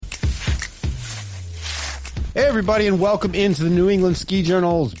Hey, everybody, and welcome into the New England Ski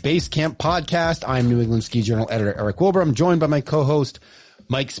Journal's Base Camp Podcast. I'm New England Ski Journal editor Eric Wilbur. I'm joined by my co-host,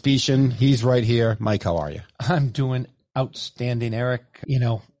 Mike Spiecian. He's right here. Mike, how are you? I'm doing outstanding, Eric. You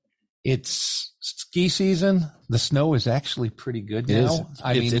know, it's ski season. The snow is actually pretty good now.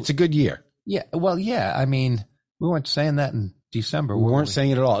 It's a good year. Yeah. Well, yeah. I mean, we weren't saying that in December. We weren't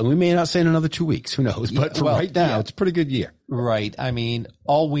saying it at all. And we may not say in another 2 weeks. Who knows? But right now, it's a pretty good year. Right. I mean,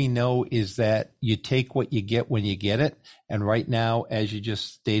 all we know is that you take what you get when you get it. And right now, as you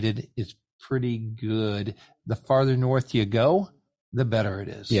just stated, it's pretty good. The farther north you go, the better it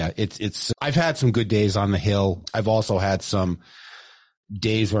is. Yeah. I've had some good days on the hill. I've also had some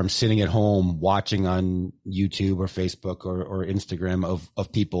days where I'm sitting at home watching on YouTube or Facebook or Instagram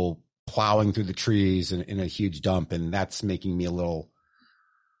of people plowing through the trees in a huge dump. And that's making me a little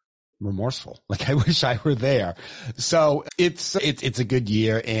remorseful. Like, I wish I were there. So it's a good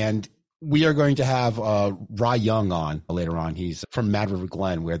year. And we are going to have Rye Young on later on. He's from Mad River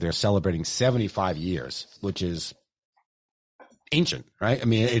Glen, where they're celebrating 75 years, which is ancient, right? I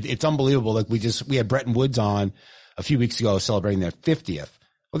mean, it's unbelievable. Like, we had Bretton Woods on a few weeks ago celebrating their 50th.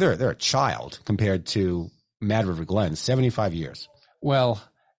 Well, they're a child compared to Mad River Glen, 75 years. Well,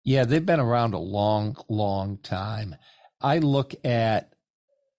 yeah, they've been around a long, long time. I look at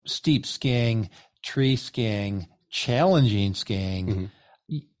steep skiing, tree skiing, challenging skiing.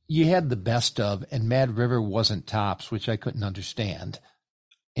 Mm-hmm. You had the best of, and Mad River wasn't tops, which I couldn't understand,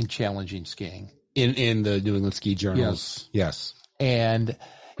 in challenging skiing. In the New England Ski Journals. Yes. And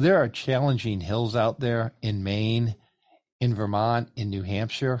there are challenging hills out there in Maine, in Vermont, in New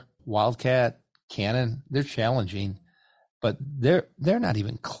Hampshire, Wildcat, Cannon. They're challenging, but they're not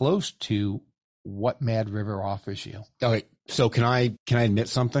even close to what Mad River offers you. All right. So can I admit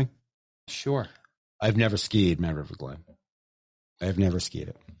something? Sure. I've never skied Mad River Glen. I've never skied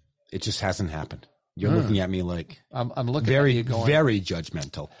it. It just hasn't happened. You're looking at me like I'm looking very, at you going, very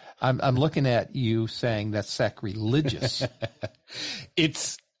judgmental. I'm looking at you saying that's sacrilegious.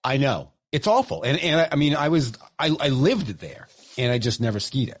 I know it's awful. And I mean, I lived there and I just never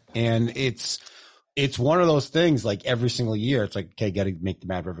skied it. And it's one of those things, like, every single year, it's like, okay, got to make the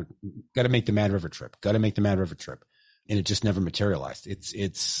Mad River trip. And it just never materialized.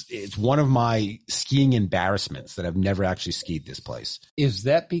 It's one of my skiing embarrassments that I've never actually skied this place. Is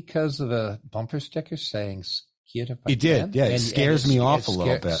that because of a bumper sticker saying ski it if I can? It did. Yeah. It scares me off a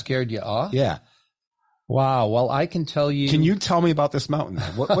little bit. Scared you off? Yeah. Wow. Well, I can tell you. Can you tell me about this mountain?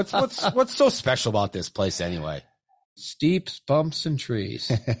 What's so special about this place anyway? Steeps, bumps, and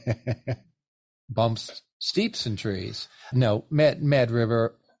trees. Bumps, steeps, and trees. No, Mad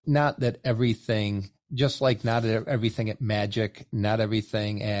River, not that everything, just like not everything at Magic, not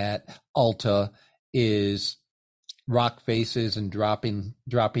everything at Alta is rock faces and dropping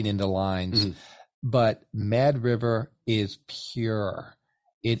into lines. Mm-hmm. But Mad River is pure.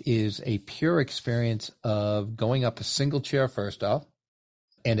 It is a pure experience of going up a single chair first off.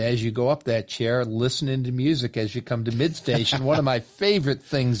 And as you go up that chair, listening to music as you come to mid-station, one of my favorite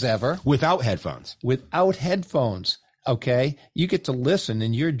things ever. Without headphones. Without headphones, okay? You get to listen,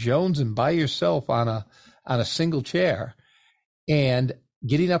 and you're jonesing by yourself on a single chair and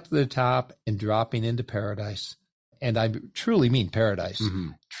getting up to the top and dropping into paradise. And I truly mean paradise. Mm-hmm.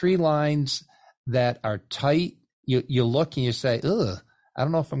 Tree lines that are tight. You look and you say, ugh, I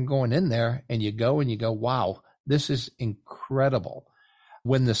don't know if I'm going in there. And you go, wow, this is incredible.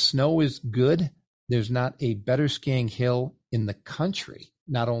 When the snow is good, there's not a better skiing hill in the country,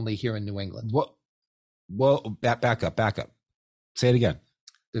 not only here in New England. Well, back up. Say it again.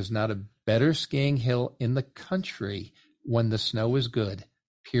 There's not a better skiing hill in the country when the snow is good,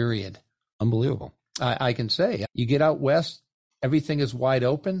 period. Unbelievable. I can say, you get out west, everything is wide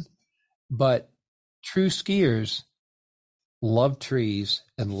open, but true skiers love trees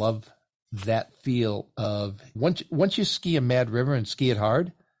and love that feel of once you ski a Mad River and ski it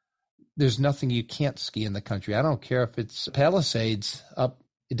hard, there's nothing you can't ski in the country. I don't care if it's Palisades up.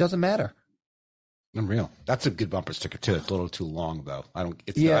 It doesn't matter. Unreal. That's a good bumper sticker too. It's a little too long though. I don't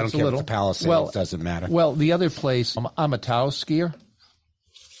care if it's a Palisades. Well, it doesn't matter. Well, the other place, I'm a Taos skier,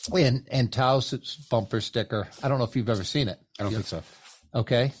 and Taos, it's bumper sticker. I don't know if you've ever seen it. I don't think so.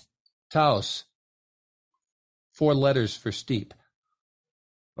 Okay. Taos, 4 letters for steep.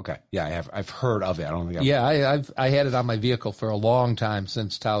 Okay. Yeah, I've heard of it. I don't think I had it on my vehicle for a long time,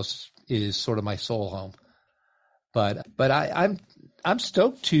 since Taos is sort of my soul home. But I'm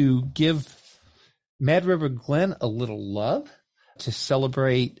stoked to give Mad River Glen a little love, to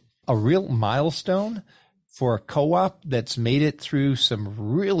celebrate a real milestone for a co-op that's made it through some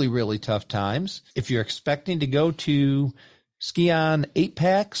really, really tough times. If you're expecting to go to ski on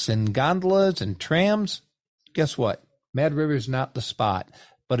 8-packs and gondolas and trams, guess what? Mad River is not the spot.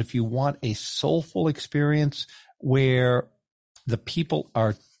 But if you want a soulful experience where the people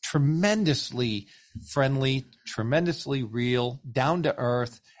are tremendously friendly, tremendously real, down to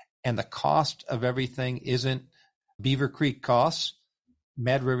earth, and the cost of everything isn't Beaver Creek costs,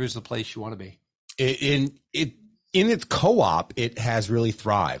 Mad River is the place you want to be. In its co-op, it has really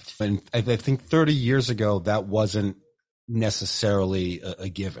thrived. And I think 30 years ago, that wasn't necessarily a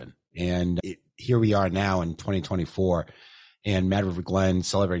given. And here we are now in 2024, and Mad River Glen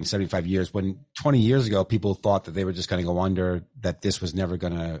celebrating 75 years, when 20 years ago, people thought that they were just going to go under, that this was never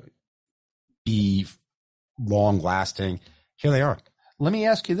going to be long lasting. Here they are. Let me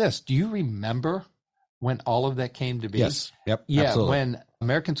ask you this. Do you remember when all of that came to be? Yes. Yep. Yeah. Absolutely. When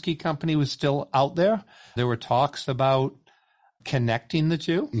American Ski Company was still out there, there were talks about connecting the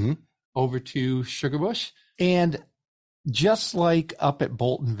two over to Sugarbush. And just like up at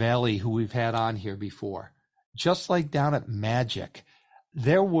Bolton Valley, who we've had on here before, just like down at Magic,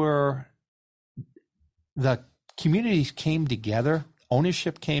 the communities came together,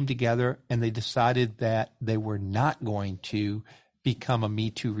 ownership came together, and they decided that they were not going to become a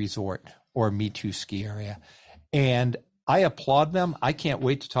Me Too resort or a Me Too ski area. And I applaud them. I can't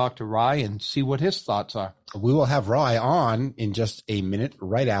wait to talk to Rye and see what his thoughts are. We will have Rye on in just a minute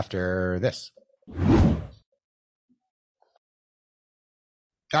right after this.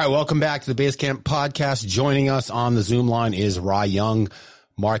 All right, welcome back to the Basecamp Podcast. Joining us on the Zoom line is Rye Young,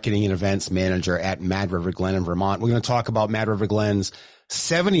 Marketing and Events Manager at Mad River Glen in Vermont. We're going to talk about Mad River Glen's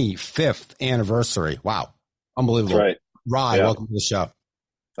 75th anniversary. Wow, unbelievable. That's right. Rye, welcome to the show.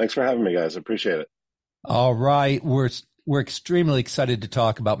 Thanks for having me, guys. I appreciate it. All right, we're extremely excited to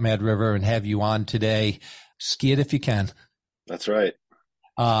talk about Mad River and have you on today. Ski it if you can. That's right.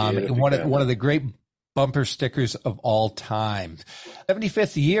 And one of the great bumper stickers of all time.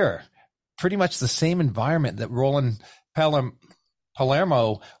 75th year, pretty much the same environment that Roland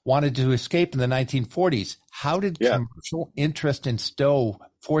Palermo wanted to escape in the 1940s. How did commercial interest in Stowe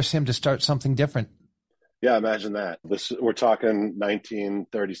force him to start something different? Yeah, imagine that. We're talking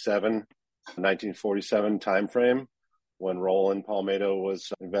 1937, 1947 timeframe when Roland Palmetto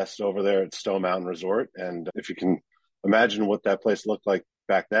was invested over there at Stowe Mountain Resort. And if you can imagine what that place looked like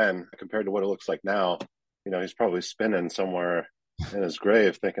back then compared to what it looks like now, he's probably spinning somewhere in his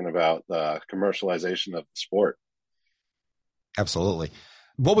grave thinking about the commercialization of the sport. Absolutely.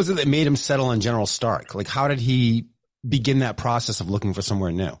 What was it that made him settle on General Stark? Like, how did he begin that process of looking for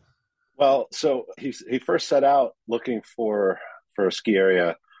somewhere new? Well, so he first set out looking for a ski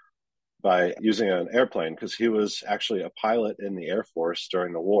area by using an airplane, because he was actually a pilot in the Air Force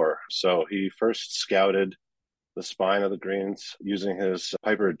during the war. So he first scouted the spine of the greens using his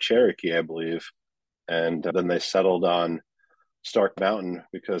Piper Cherokee, I believe. And then they settled on Stark Mountain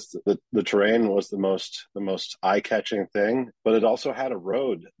because the terrain was the most eye-catching thing, but it also had a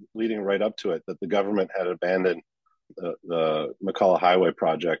road leading right up to it that the government had abandoned, the McCullough Highway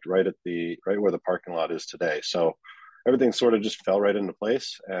project right where the parking lot is today. So everything sort of just fell right into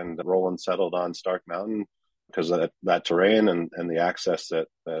place, and Roland settled on Stark Mountain because of that terrain and the access that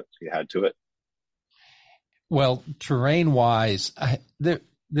he had to it. Well, terrain-wise, there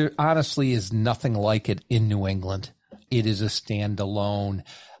honestly is nothing like it in New England. It is a standalone.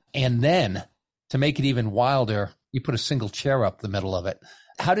 And then to make it even wilder, you put a single chair up the middle of it.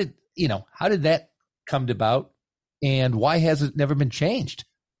 How did that come about, and why has it never been changed?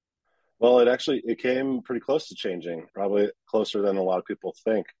 Well, it came pretty close to changing, probably closer than a lot of people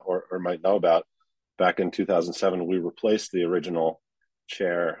think or might know about. Back in 2007, we replaced the original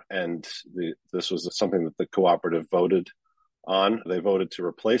chair, and this was something that the cooperative voted on. They voted to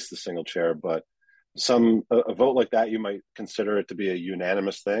replace the single chair, but a vote like that, you might consider it to be a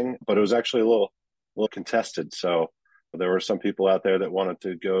unanimous thing, but it was actually a little contested. So there were some people out there that wanted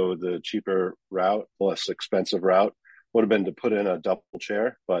to go the cheaper route, less expensive route, would have been to put in a double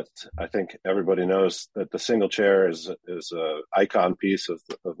chair. But I think everybody knows that the single chair is a icon piece of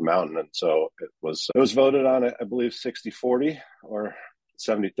the mountain. And so it was voted on, I believe, 60-40 or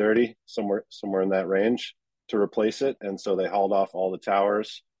 70-30, somewhere in that range, to replace it. And so they hauled off all the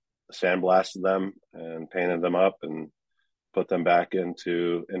towers, sandblasted them, and painted them up and put them back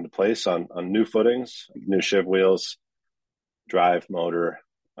into place on new footings, new shiv wheels, drive motor,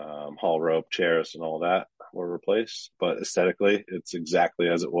 haul rope, chairs, and all that were replaced. But aesthetically, it's exactly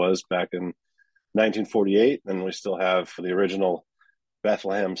as it was back in 1948, and we still have the original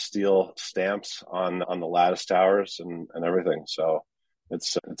Bethlehem steel stamps on the lattice towers and everything. So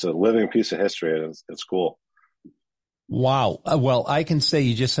it's a living piece of history, and it's cool. Wow. Well, I can say,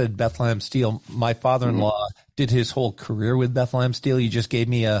 you just said Bethlehem Steel. My father-in-law did his whole career with Bethlehem Steel. You just gave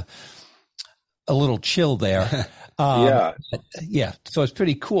me a a little chill there. Yeah. Yeah. So it's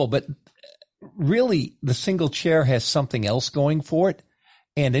pretty cool. But really, the single chair has something else going for it.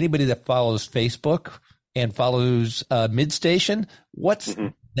 And anybody that follows Facebook and follows Midstation, what's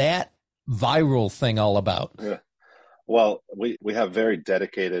that viral thing all about? Yeah. Well, we have very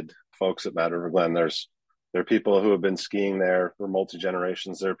dedicated folks at Mad River Glen. There are people who have been skiing there for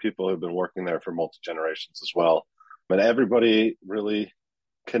multi-generations. There are people who have been working there for multi-generations as well. But everybody really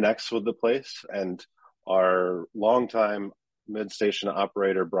connects with the place. And our longtime mid-station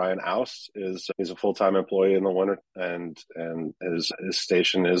operator, Brian Oust, he's a full-time employee in the winter, and his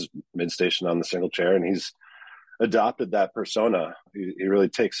station is mid-station on the single chair, and he's adopted that persona. He really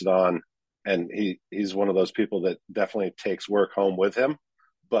takes it on, and he's one of those people that definitely takes work home with him,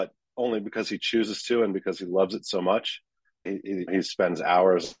 but only because he chooses to and because he loves it so much. He spends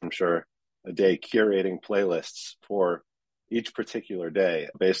hours, I'm sure, a day curating playlists for each particular day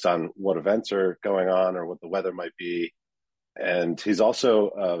based on what events are going on or what the weather might be. And he's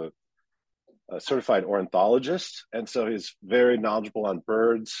also a certified ornithologist, and so he's very knowledgeable on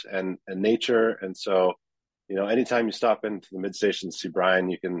birds and nature. And so, anytime you stop into the mid-station to see Brian,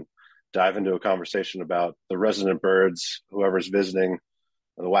 you can dive into a conversation about the resident birds, whoever's visiting,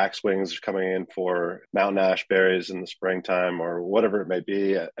 the waxwings coming in for mountain ash berries in the springtime or whatever it may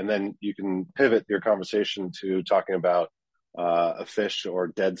be. And then you can pivot your conversation to talking about a fish or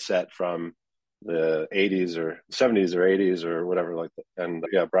dead set from the 80s or 70s or 80s or whatever like that. And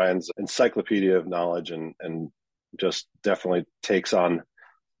yeah, Brian's encyclopedia of knowledge and just definitely takes on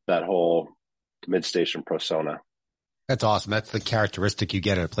that whole mid-station persona. That's awesome. That's the characteristic you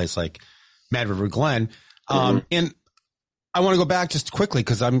get at a place like Mad River Glen. And I want to go back just quickly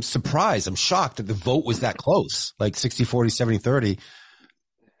because I'm surprised. I'm shocked that the vote was that close, like 60-40, 70-30.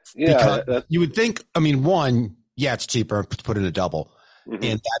 Yeah. Because you would think, one, yeah, it's cheaper to put in a double. And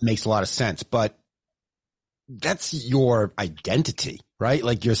that makes a lot of sense. But that's your identity, right?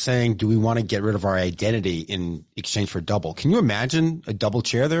 Like you're saying, do we want to get rid of our identity in exchange for a double? Can you imagine a double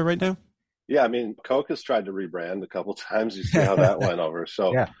chair there right now? Yeah, Coke has tried to rebrand a couple times. You see how that went over.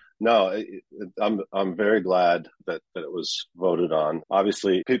 So yeah. No, I'm very glad that it was voted on.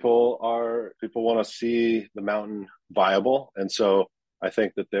 Obviously, people want to see the mountain viable, and so I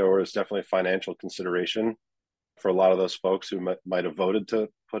think that there was definitely financial consideration for a lot of those folks who might have voted to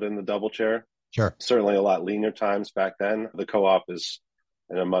put in the double chair. Sure, certainly a lot leaner times back then. The co-op is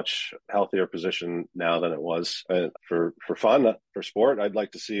in a much healthier position now than it was. For fun, for sport, I'd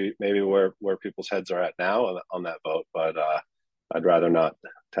like to see maybe where people's heads are at now on that vote, but I'd rather not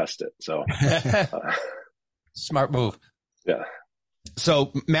test it. So smart move. Yeah.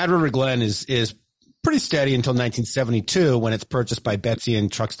 So Mad River Glen is pretty steady until 1972 when it's purchased by Betsy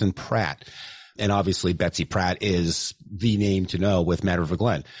and Truxton Pratt. And obviously Betsy Pratt is the name to know with Mad River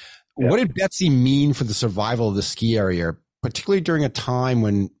Glen. Yeah. What did Betsy mean for the survival of the ski area, particularly during a time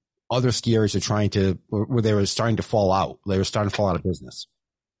when other ski areas where they were starting to fall out? They were starting to fall out of business.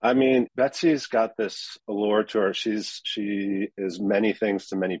 Betsy's got this allure to her. She is many things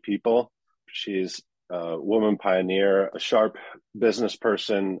to many people. She's a woman pioneer, a sharp business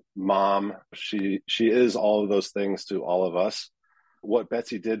person, mom. She is all of those things to all of us. What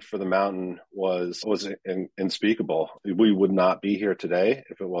Betsy did for the mountain was unspeakable. We would not be here today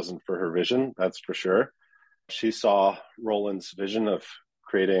if it wasn't for her vision, that's for sure. She saw Roland's vision of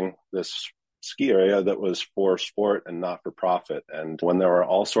creating this ski area that was for sport and not for profit. And when there were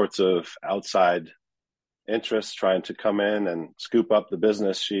all sorts of outside interests trying to come in and scoop up the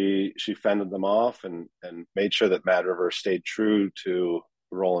business, she fended them off and made sure that Mad River stayed true to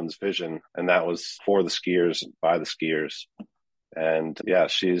Roland's vision. And that was for the skiers, by the skiers. And yeah,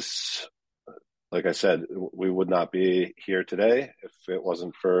 she's, like I said, we would not be here today if it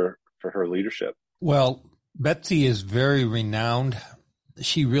wasn't for her leadership. Well, Betsy is very renowned.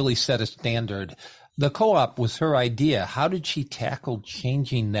 She really set a standard. The co-op was her idea. How did she tackle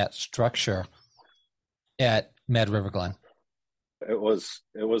changing that structure at Mad River Glen? It was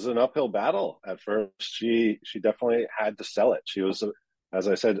an uphill battle at first. She definitely had to sell it. She was, as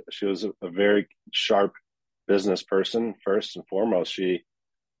I said, she was a very sharp business person first and foremost.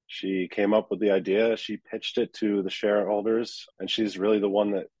 She came up with the idea. She pitched it to the shareholders, and she's really the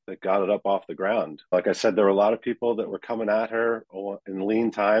one that got it up off the ground. Like I said, there were a lot of people that were coming at her in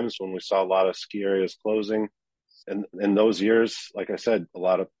lean times when we saw a lot of ski areas closing. And in those years, like I said, to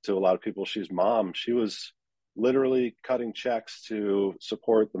a lot of people, she's mom. She was literally cutting checks to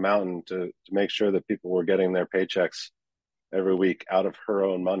support the mountain to make sure that people were getting their paychecks every week out of her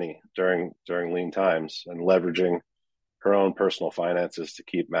own money during lean times and leveraging her own personal finances to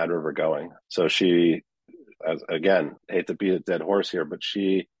keep Mad River going. So she, again, hate to beat a dead horse here, but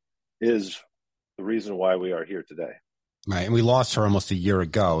she is the reason why we are here today. Right. And we lost her almost a year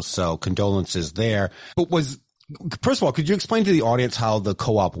ago. So condolences there. But first of all, could you explain to the audience how the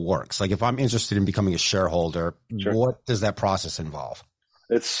co-op works? Like if I'm interested in becoming a shareholder, Sure. What does that process involve?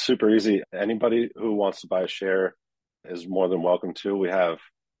 It's super easy. Anybody who wants to buy a share is more than welcome to. We have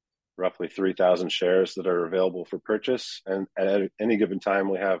roughly 3,000 shares that are available for purchase. And at any given time,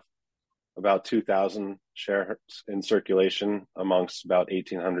 we have about 2,000 shares in circulation amongst about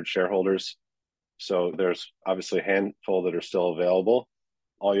 1,800 shareholders. So there's obviously a handful that are still available.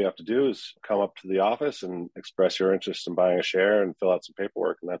 All you have to do is come up to the office and express your interest in buying a share and fill out some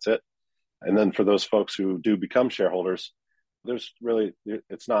paperwork, and that's it. And then for those folks who do become shareholders,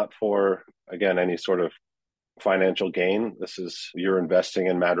 it's not for, again, any sort of financial gain. You're investing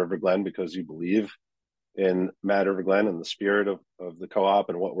in Mad River Glen because you believe in Mad River Glen and the spirit of the co-op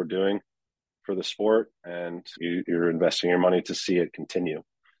and what we're doing for the sport. And you're investing your money to see it continue.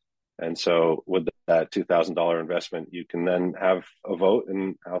 And so with that $2,000 investment, you can then have a vote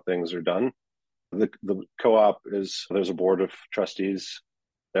in how things are done. The co-op there's a board of trustees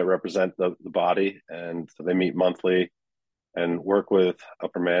that represent the body, and they meet monthly and work with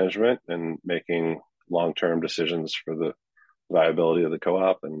upper management and making long-term decisions for the viability of the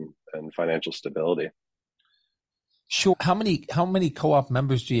co-op and financial stability. Sure. How many co-op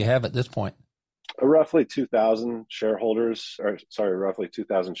members do you have at this point? Roughly 2,000 roughly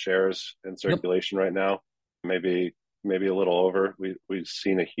 2,000 shares in circulation right now. Maybe a little over. We've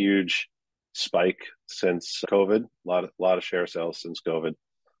seen a huge spike since COVID. A lot of share sales since COVID.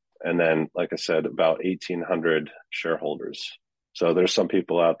 And then, like I said, about 1,800 shareholders. So there's some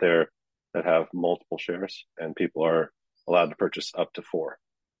people out there that have multiple shares, and people are allowed to purchase up to 4.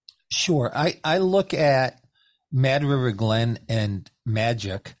 Sure. I look at Mad River Glen and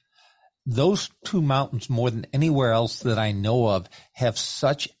Magic. Those two mountains, more than anywhere else that I know of, have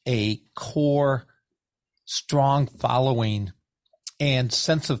such a core, strong following and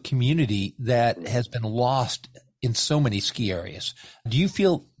sense of community that has been lost in so many ski areas.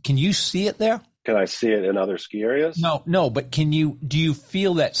 Can you see it there? Can I see it in other ski areas? No, but do you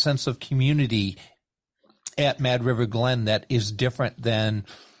feel that sense of community at Mad River Glen that is different than,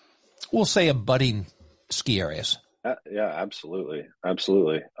 we'll say, abutting ski areas? Yeah, absolutely.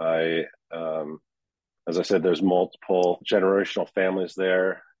 Absolutely. As I said, there's multiple generational families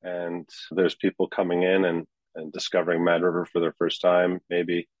there, and there's people coming in and discovering Mad River for their first time,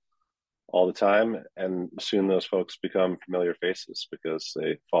 maybe all the time. And soon those folks become familiar faces because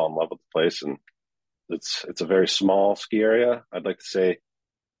they fall in love with the place. And it's a very small ski area. I'd like to say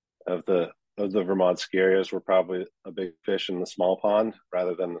of the Vermont ski areas, we're probably a big fish in the small pond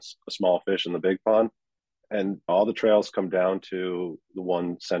rather than a small fish in the big pond. And all the trails come down to the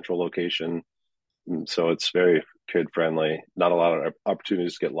one central location. And so it's very kid friendly, not a lot of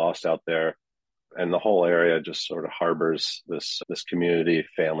opportunities to get lost out there. And the whole area just sort of harbors this community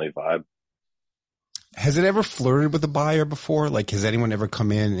family vibe. Has it ever flirted with a buyer before? Like, has anyone ever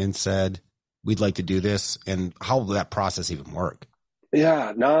come in and said, we'd like to do this? And how will that process even work?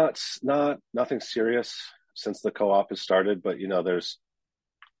 Yeah, nothing serious since the co-op has started, but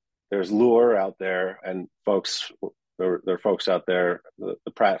there's lure out there, and there are folks out there,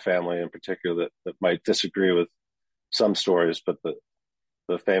 the Pratt family in particular, that might disagree with some stories, but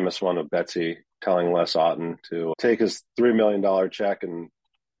the famous one of Betsy telling Les Otten to take his $3 million check and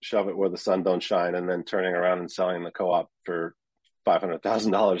shove it where the sun don't shine, and then turning around and selling the co-op for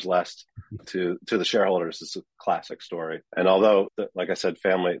 $500,000 less to the shareholders is a classic story. And although, like I said,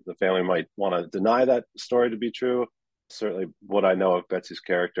 the family might want to deny that story to be true, certainly what I know of Betsy's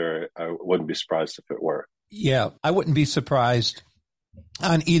character, I wouldn't be surprised if it were. Yeah, I wouldn't be surprised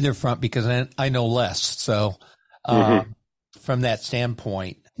on either front because I know less. So from that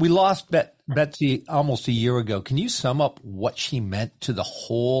standpoint, we lost Betsy almost a year ago. Can you sum up what she meant to the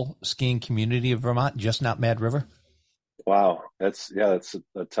whole skiing community of Vermont, just not Mad River? Wow, that's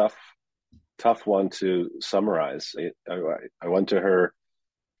a tough one to summarize. I went to her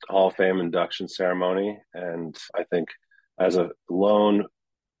Hall of Fame induction ceremony, and I think as a lone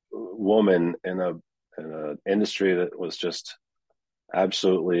woman in an industry that was just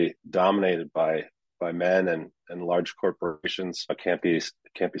absolutely dominated by men and large corporations, it can't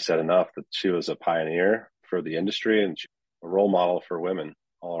be said enough that she was a pioneer for the industry and a role model for women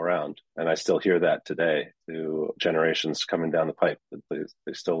all around. And I still hear that today to generations coming down the pipe, that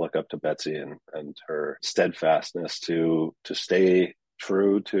they still look up to Betsy and her steadfastness to stay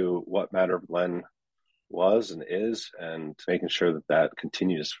true to what Mad River Glen was and is, and making sure that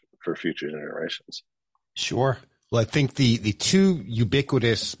continues for future generations. Sure. Well, I think the two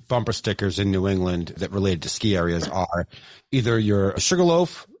ubiquitous bumper stickers in New England that related to ski areas are either you're a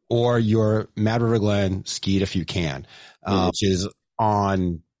Sugarloaf or your Mad River Glen Ski It If You Can, which is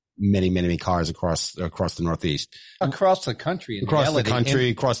on many cars across the Northeast, across the country, across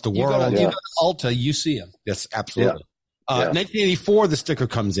the world. You go to Alta, you see them. Yes, absolutely. Yeah. 1984, the sticker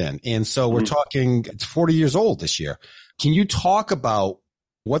comes in. And so we're talking, it's 40 years old this year. Can you talk about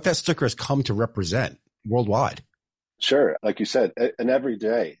what that sticker has come to represent worldwide? Sure. Like you said, and every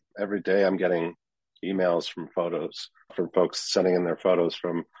day I'm getting emails from folks sending in their photos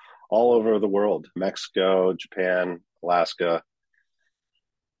from all over the world, Mexico, Japan, Alaska,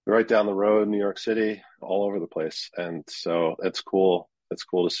 right down the road, New York City, all over the place. And so it's cool. It's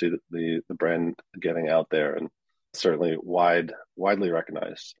cool to see the brand getting out there and certainly widely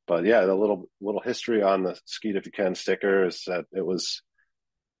recognized. But yeah, the little history on the Ski It If You Can sticker is that it was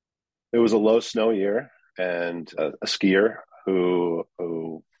a low snow year, and a skier who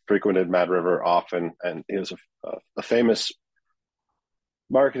frequented Mad River often, and he was a famous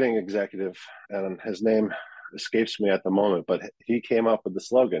marketing executive, and his name escapes me at the moment, but he came up with the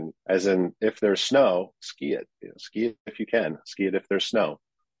slogan, as in, if there's snow, ski it. Ski it if you can. Ski it if there's snow.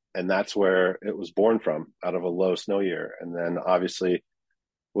 And that's where it was born from, out of a low snow year. And then obviously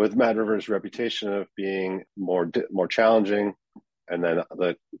with Mad River's reputation of being more challenging, and then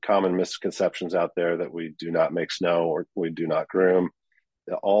the common misconceptions out there that we do not make snow or we do not groom,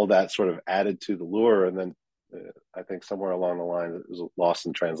 all that sort of added to the lure. And then I think somewhere along the line it was lost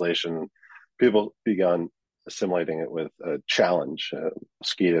in translation. People began assimilating it with a challenge.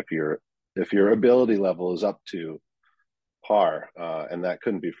 Ski it if your ability level is up to par, and that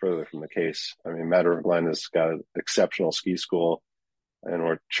couldn't be further from the case. I mean, Mad River Glen has got an exceptional ski school, and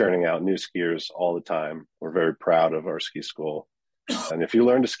we're churning out new skiers all the time. We're very proud of our ski school. And if you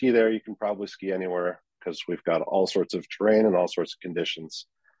learn to ski there, you can probably ski anywhere, because we've got all sorts of terrain and all sorts of conditions.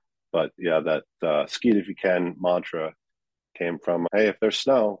 But yeah, that ski it if you can mantra came from, hey, if there's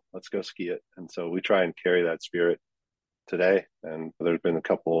snow, let's go ski it. And so we try and carry that spirit today. And there's been a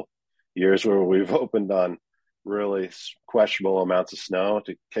couple years where we've opened on really questionable amounts of snow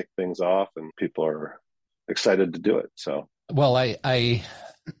to kick things off, and people are excited to do it. So, well, I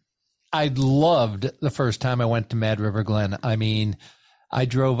loved the first time I went to Mad River Glen. I mean, I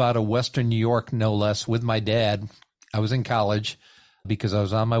drove out of Western New York, no less, with my dad. I was in college because I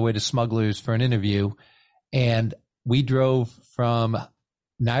was on my way to Smugglers for an interview, and we drove from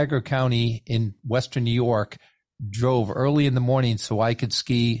Niagara County in Western New York, drove early in the morning so I could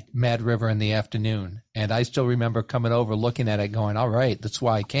ski Mad River in the afternoon. And I still remember coming over, looking at it, going, all right, that's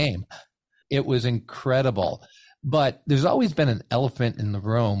why I came. It was incredible. But there's always been an elephant in the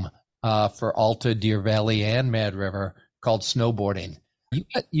room for Alta, Deer Valley, and Mad River called snowboarding.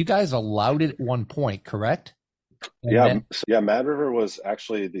 You guys allowed it at one point, correct? Yeah. Mad River was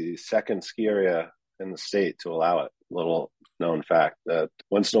actually the second ski area in the state to allow it. Little known fact that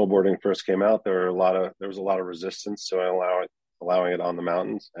when snowboarding first came out, there was a lot of resistance to allowing it on the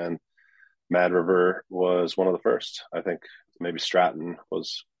mountains, and Mad River was one of the first. I think maybe Stratton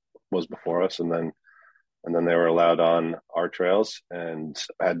was before us, and then they were allowed on our trails and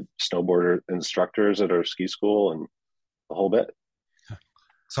had snowboarder instructors at our ski school and the whole bit.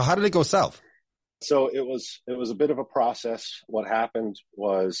 So how did it go south? So it was a bit of a process. What happened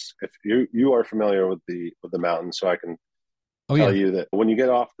was, if you are familiar with the mountain, so I can tell you that when you get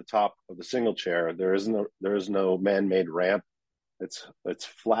off the top of the single chair, there is no man-made ramp. It's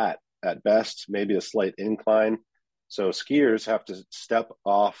flat at best, maybe a slight incline. So skiers have to step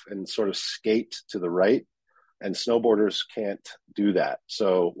off and sort of skate to the right, and snowboarders can't do that.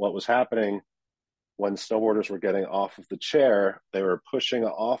 So what was happening when snowboarders were getting off of the chair, they were pushing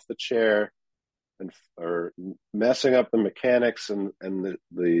off the chair or messing up the mechanics, and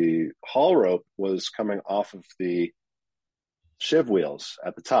the haul rope was coming off of the shiv wheels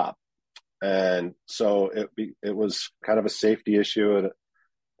at the top. And so it was kind of a safety issue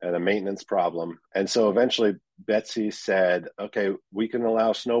and a maintenance problem. And so eventually Betsy said, okay, we can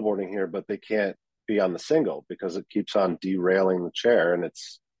allow snowboarding here, but they can't be on the single because it keeps on derailing the chair and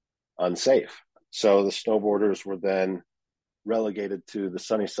it's unsafe. So the snowboarders were then relegated to the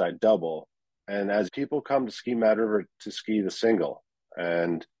Sunnyside double. And as people come to ski Mad River to ski the single,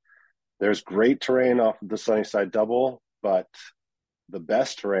 and there's great terrain off of the Sunnyside double, but the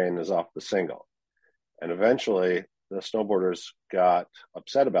best terrain is off the single. And eventually the snowboarders got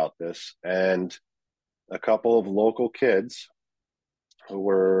upset about this, and a couple of local kids who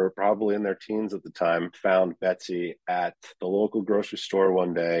were probably in their teens at the time found Betsy at the local grocery store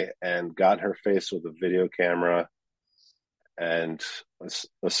one day and got her face with a video camera and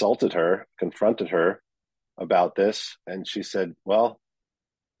assaulted her, confronted her about this. And she said, well,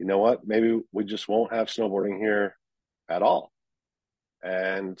 you know what? Maybe we just won't have snowboarding here at all.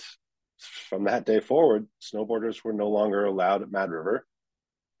 And from that day forward, snowboarders were no longer allowed at Mad River.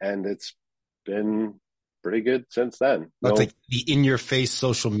 And it's been pretty good since then. It's like the in-your-face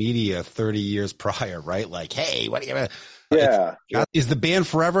social media 30 years prior, right? Like, hey, what do you? Yeah. Is the band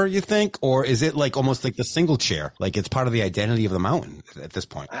forever, you think? Or is it like almost like the single chair? Like it's part of the identity of the mountain at this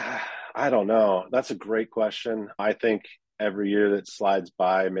point? I don't know. That's a great question. I think every year that slides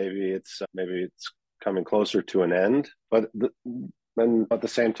by, maybe it's coming closer to an end. But then at the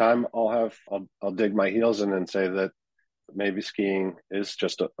same time, I'll dig my heels in and say that maybe skiing is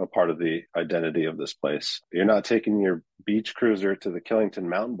just a part of the identity of this place. You're not taking your beach cruiser to the Killington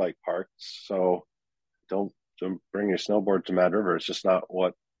mountain bike park, so don't bring your snowboard to Mad River. It's just not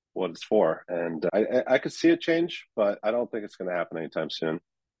what it's for. And I could see it change, but I don't think it's going to happen anytime soon.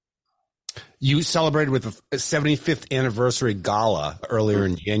 You celebrated with a 75th anniversary gala earlier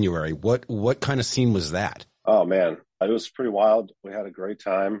in January. What kind of scene was that? Oh man, it was pretty wild. We had a great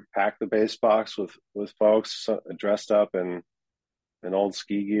time. Packed the base box with folks dressed up in old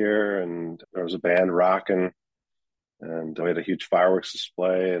ski gear, and there was a band rocking, and we had a huge fireworks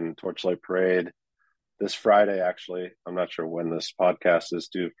display and torchlight parade this Friday. Actually, I'm not sure when this podcast is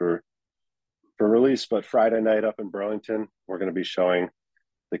due for release, but Friday night up in Burlington, we're going to be showing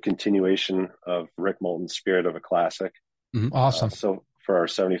the continuation of Rick Moulton's Spirit of a Classic. Mm-hmm. Awesome. So for our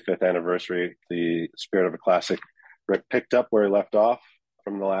 75th anniversary, the Spirit of a Classic, Rick picked up where he left off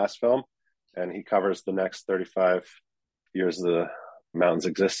from the last film, and he covers the next 35 years of the mountain's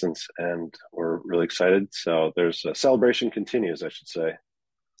existence, and we're really excited. So there's a celebration continues, I should say.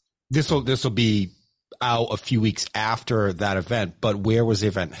 This will be out a few weeks after that event, but where was the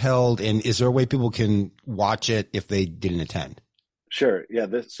event held, and is there a way people can watch it if they didn't attend? Sure. Yeah.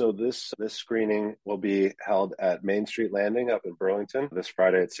 This screening will be held at Main Street Landing up in Burlington this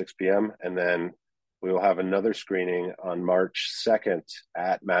Friday at 6 p.m. And then we will have another screening on March 2nd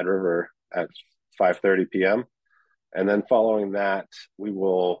at Mad River at 5:30 p.m. And then following that, we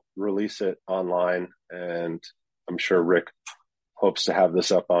will release it online. And I'm sure Rick hopes to have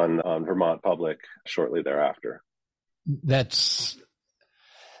this up on Vermont Public shortly thereafter. That's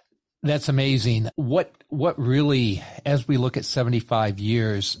amazing. What really, as we look at 75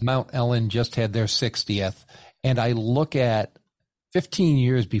 years, Mount Ellen just had their 60th, and I look at 15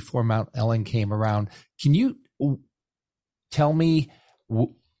 years before Mount Ellen came around. Can you tell me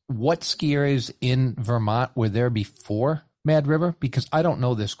what ski areas in Vermont were there before Mad River? Because I don't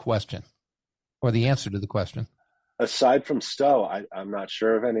know this question or the answer to the question. Aside from Stowe, I'm not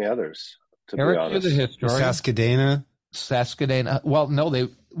sure of any others, to Eric, be honest. you're the historian. Saskadena. Well, no,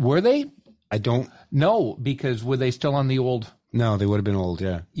 were they? I don't know, because were they still on the old? No, they would have been old.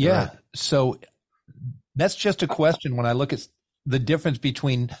 Yeah. Yeah. Right. So that's just a question when I look at the difference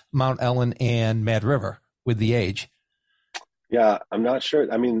between Mount Ellen and Mad River with the age. Yeah, I'm not sure.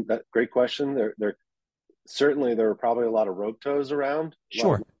 I mean, great question. There certainly there were probably a lot of rope tows around.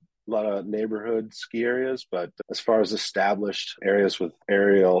 Sure. A lot of neighborhood ski areas, but as far as established areas with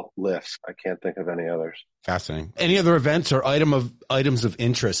aerial lifts, I can't think of any others. Fascinating. Any other events or items of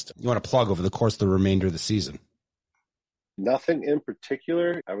interest you want to plug over the course of the remainder of the season? Nothing in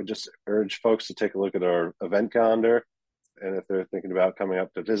particular. I would just urge folks to take a look at our event calendar. And if they're thinking about coming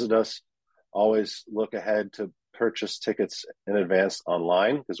up to visit us, always look ahead to purchase tickets in advance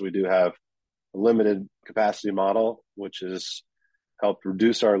online, because we do have a limited capacity model, which has helped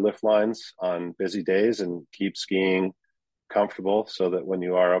reduce our lift lines on busy days and keep skiing comfortable, so that when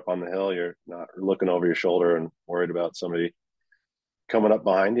you are up on the hill, you're not looking over your shoulder and worried about somebody coming up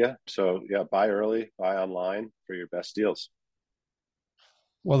behind you. So yeah, buy early, buy online for your best deals.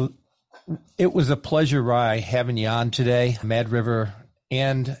 Well, it was a pleasure, Rye, having you on today. Mad River,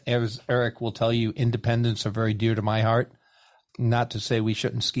 and as Eric will tell you, independents are very dear to my heart. Not to say we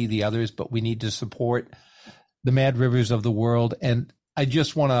shouldn't ski the others, but we need to support the Mad Rivers of the world. And I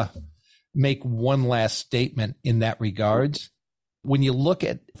just want to make one last statement in that regards. When you look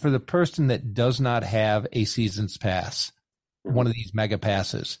at, for the person that does not have a season's pass, one of these mega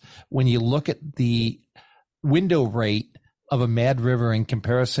passes, when you look at the window rate of a Mad River in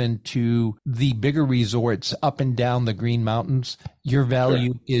comparison to the bigger resorts up and down the Green Mountains, your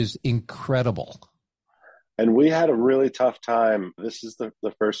value is incredible. And we had a really tough time. This is the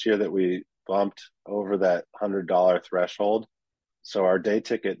first year that we bumped over that $100 threshold. So our day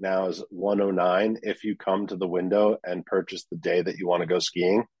ticket now is $109 if you come to the window and purchase the day that you want to go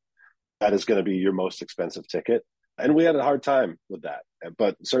skiing. That is going to be your most expensive ticket. And we had a hard time with that.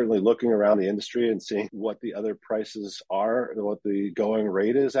 But certainly looking around the industry and seeing what the other prices are, what the going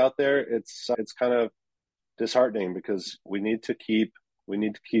rate is out there, it's kind of disheartening, because we need to keep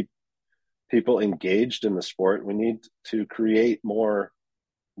people engaged in the sport. We need to create more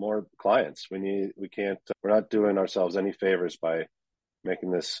clients. We're not doing ourselves any favors by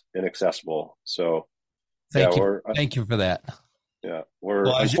making this inaccessible. So Thank you for that. Yeah, we're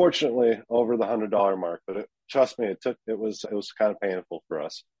unfortunately over the $100 mark, but trust me, it was kind of painful for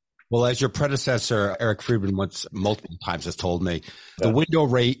us. Well, as your predecessor, Eric Friedman, once multiple times has told me, the window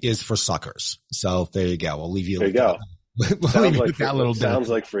rate is for suckers. So there you go. We'll leave you. There you go. Sounds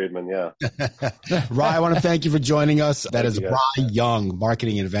like Friedman, yeah. Rye, I want to thank you for joining us. That is Rye Young,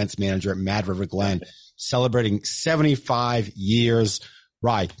 Marketing and Events Manager at Mad River Glen, celebrating 75 years.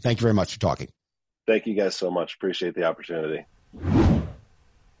 Rye, thank you very much for talking. Thank you guys so much. Appreciate the opportunity.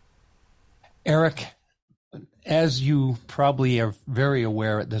 Eric, as you probably are very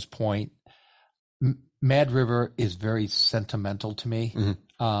aware at this point, Mad River is very sentimental to me,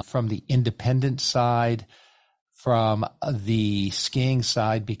 from the independent side, from the skiing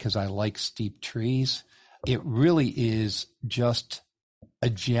side, because I like steep trees. It really is just a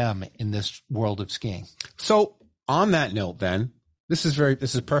gem in this world of skiing. So on that note, then, this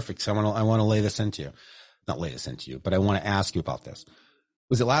is perfect. So I want to lay this into you. Not lay this into you, but I want to ask you about this.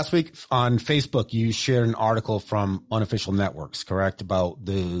 Was it last week on Facebook, you shared an article from Unofficial Networks, correct? About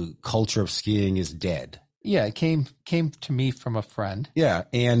the culture of skiing is dead. Yeah, it came to me from a friend. Yeah,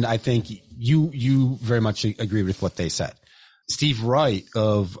 and I think you very much agree with what they said. Steve Wright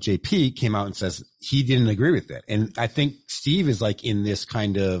of JP came out and says he didn't agree with it. And I think Steve is like in this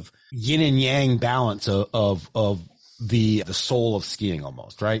kind of yin and yang balance of the soul of skiing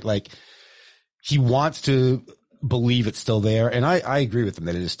almost, right? Like he wants to believe it's still there. And I agree with him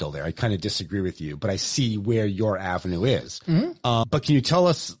that it is still there. I kind of disagree with you, but I see where your avenue is. But can you tell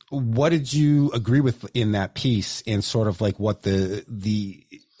us, what did you agree with in that piece, and sort of like what the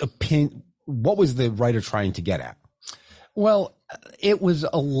opinion, what was the writer trying to get at? Well, it was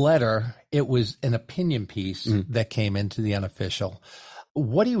a letter. It was an opinion piece that came into the Unofficial.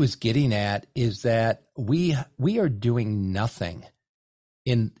 What he was getting at is that we are doing nothing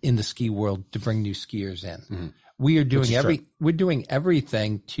in the ski world to bring new skiers in. We are doing we're doing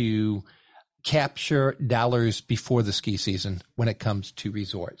everything to capture dollars before the ski season when it comes to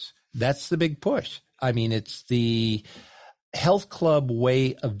resorts. That's the big push. I mean, it's the health club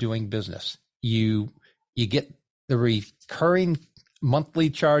way of doing business. You get the recurring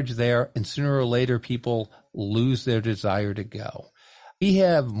monthly charge there, and sooner or later people lose their desire to go. We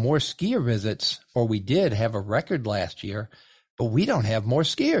have more skier visits, or we did have a record last year, but we don't have more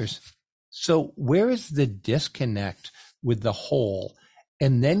skiers. So where is the disconnect with the whole?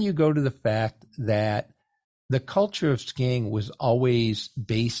 And then you go to the fact that the culture of skiing was always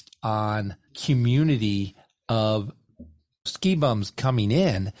based on community of ski bums coming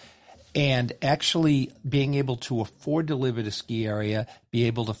in and actually being able to afford to live at a ski area, be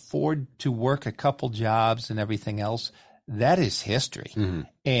able to afford to work a couple jobs and everything else. That is history.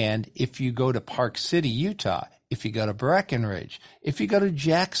 And if you go to Park City, Utah, if you go to Breckenridge, if you go to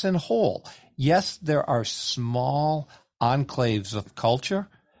Jackson Hole, yes, there are small enclaves of culture,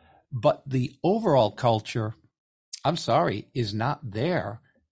 but the overall culture, I'm sorry, is not there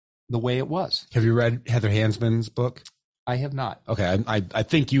the way it was. Have you read Heather Hansman's book? I have not. Okay. I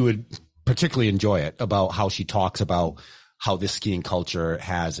think you would particularly enjoy it, about how she talks about how this skiing culture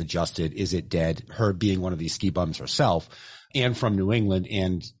has adjusted. Is it dead? Her being one of these ski bums herself and from New England,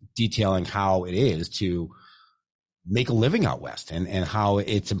 and detailing how it is to make a living out west, and how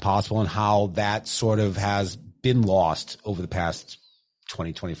it's impossible, and how that sort of has been lost over the past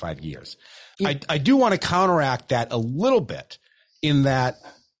 20, 25 years. I do want to counteract that a little bit, in that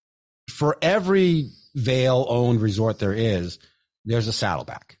for every Vail owned resort there's a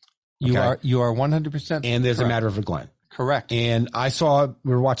Saddleback. Okay? You are 100%. And there's a Mad River Glen. Correct. And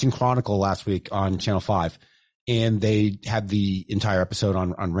we were watching Chronicle last week on Channel 5, and they had the entire episode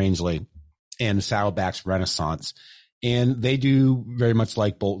on Rangeley and Saddleback's Renaissance. And they do very much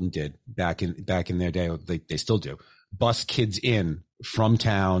like Bolton did back in their day. They still do. Bus kids in from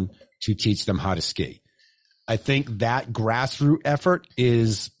town to teach them how to ski. I think that grassroots effort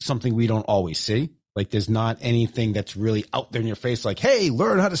is something we don't always see. Like, there's not anything that's really out there in your face, like, hey,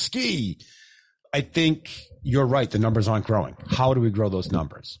 learn how to ski. I think you're right. The numbers aren't growing. How do we grow those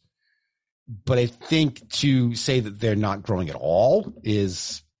numbers? But I think to say that they're not growing at all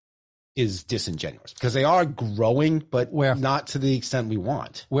is disingenuous, because they are growing, but not to the extent we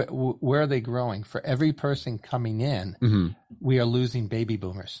want. Where are they growing? For every person coming in, we are losing baby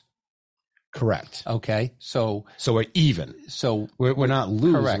boomers. Correct. Okay. So we're even. So we're not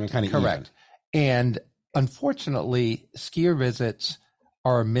losing. Correct. We're kind of correct. Even. And unfortunately, skier visits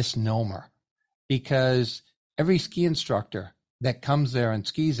are a misnomer, because every ski instructor that comes there and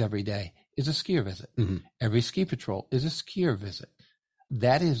skis every day is a skier visit. Mm-hmm. Every ski patrol is a skier visit.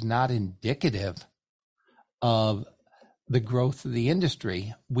 That is not indicative of the growth of the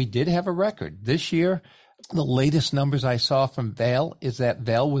industry. We did have a record this year. The latest numbers I saw from Vail is that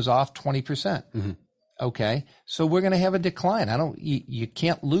Vail was off 20%. Mm-hmm. Okay. So we're going to have a decline. You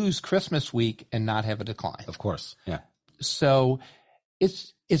can't lose Christmas week and not have a decline. Of course. Yeah. So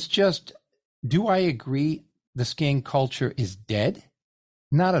it's just, do I agree the skiing culture is dead?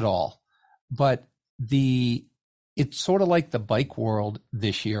 Not at all. But it's sort of like the bike world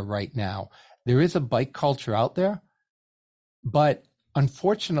this year right now. There is a bike culture out there, but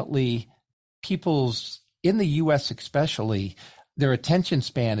unfortunately, in the U.S. especially, their attention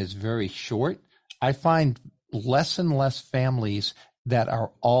span is very short. I find less and less families that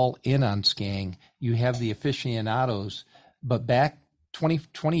are all in on skiing. You have the aficionados, but back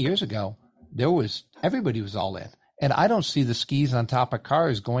 20 years ago, everybody was all in. And I don't see the skis on top of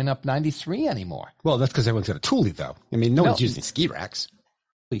cars going up 93 anymore. Well, that's because everyone's got a toolie, though. I mean, no one's using ski racks.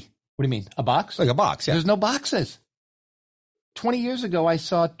 What do you mean? A box? Like a box, yeah. There's no boxes. 20 years ago, I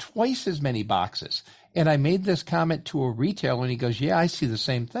saw twice as many boxes. And I made this comment to a retailer, and he goes, yeah, I see the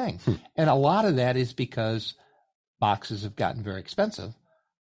same thing. And a lot of that is because boxes have gotten very expensive.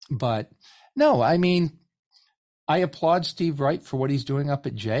 But no, I mean, I applaud Steve Wright for what he's doing up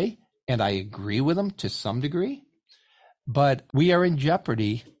at Jay, and I agree with him to some degree. But we are in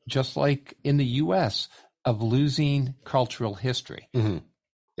jeopardy, just like in the U.S., of losing cultural history. Mm-hmm.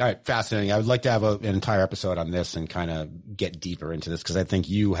 All right, fascinating. I would like to have an entire episode on this and kind of get deeper into this because I think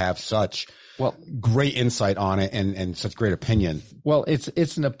you have such great insight on it and such great opinion. Well,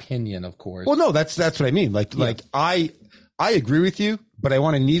 it's an opinion, of course. Well, no, that's what I mean. Like I agree with you, but I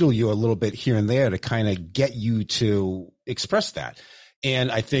want to needle you a little bit here and there to kind of get you to express that.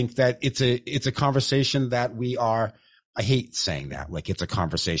 And I think that it's a conversation that I hate saying that, like it's a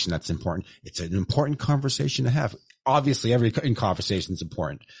conversation that's important. It's an important conversation to have. Obviously, every conversation is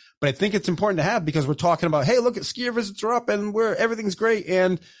important, but I think it's important to have because we're talking about, hey, look, skier visits are up and everything's great.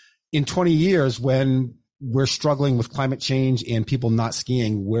 And in 20 years, when we're struggling with climate change and people not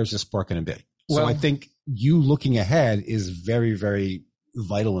skiing, where's the sport going to be? So I think you looking ahead is very, very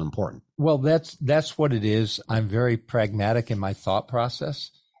vital and important. Well, that's what it is. I'm very pragmatic in my thought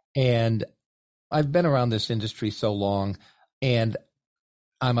process, and I've been around this industry so long, and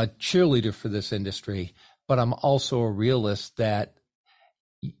I'm a cheerleader for this industry, but I'm also a realist that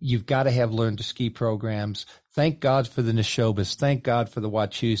you've got to have learn to ski programs. Thank God for the Neshobas. Thank God for the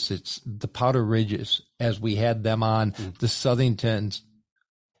Wachusetts, the Powder Ridges, as we had them on, the Southingtons,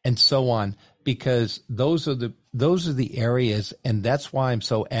 and so on, because those are the areas, and that's why I'm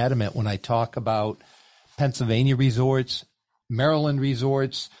so adamant when I talk about Pennsylvania resorts, Maryland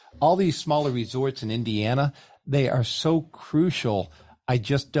resorts, all these smaller resorts in Indiana. They are so crucial. I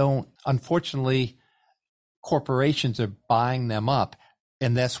just don't, unfortunately, corporations are buying them up,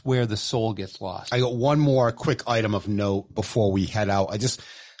 and that's where the soul gets lost. I got one more quick item of note before we head out. I just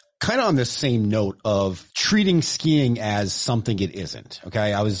kind of on this same note of treating skiing as something it isn't.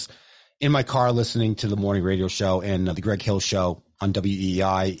 Okay. I was in my car listening to the morning radio show, and the Greg Hill show on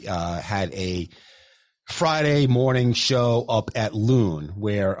WEI had a Friday morning show up at Loon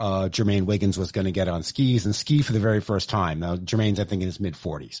where Jermaine Wiggins was going to get on skis and ski for the very first time. Now, Jermaine's, I think, in his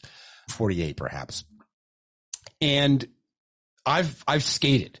mid-40s, 48 perhaps. And I've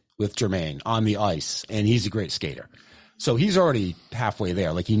skated with Jermaine on the ice, and he's a great skater. So he's already halfway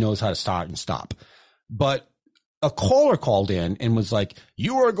there. Like, he knows how to start and stop. But a caller called in and was like,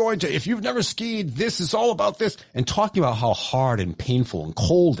 you are going to, if you've never skied, this is all about this, and talking about how hard and painful and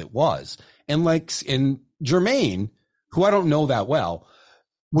cold it was. And Jermaine, who I don't know that well,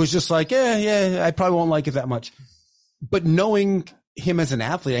 was just like, yeah, I probably won't like it that much. But knowing him as an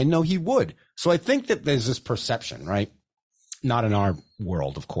athlete, I know he would. So I think that there's this perception, right? Not in our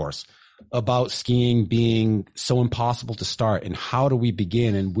world, of course, about skiing being so impossible to start, and how do we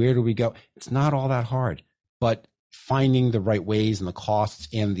begin and where do we go? It's not all that hard, but finding the right ways and the costs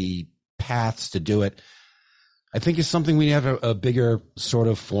and the paths to do it, I think is something we have a bigger sort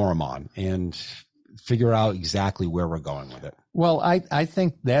of forum on and figure out exactly where we're going with it. Well, I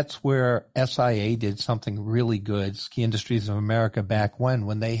think that's where SIA did something really good, Ski Industries of America, back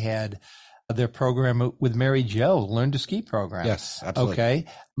when they had their program with Mary Jo, Learn to Ski program. Yes, absolutely. Okay.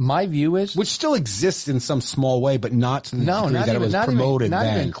 My view is, which still exists in some small way, but not to the degree that it was promoted then.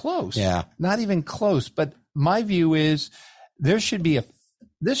 Not even close. Yeah. Not even close. But my view is this should be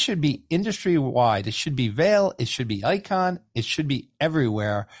industry wide. It should be Vail. It should be Icon. It should be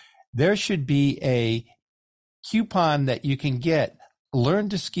everywhere. There should be a coupon that you can get, Learn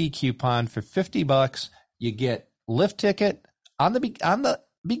to Ski coupon for $50. You get lift ticket on the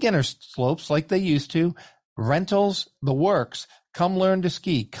beginner slopes like they used to, rentals, the works. Come learn to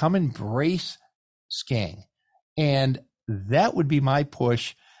ski. Come embrace skiing. And that would be my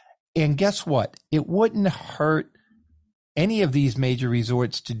push. And guess what? It wouldn't hurt any of these major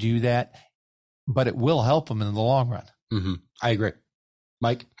resorts to do that, but it will help them in the long run. Mm-hmm. I agree.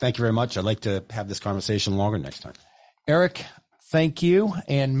 Mike, thank you very much. I'd like to have this conversation longer next time. Eric, thank you.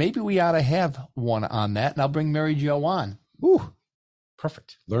 And maybe we ought to have one on that, and I'll bring Mary Jo on. Ooh,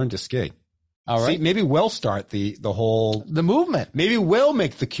 perfect. Learn to ski. All right. See, maybe we'll start the movement. Maybe we'll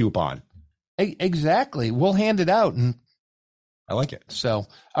make the coupon. Exactly. We'll hand it out. And I like it. So,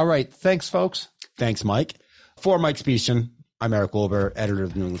 all right. Thanks, folks. Thanks, Mike. For Mike Spiecian, I'm Eric Wilbur, editor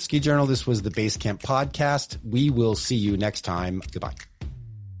of the New England Ski Journal. This was the Base Camp Podcast. We will see you next time. Goodbye.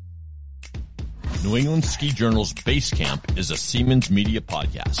 New England Ski Journal's Base Camp is a Siemens Media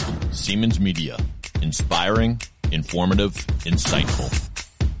podcast. Siemens Media. Inspiring, informative, insightful.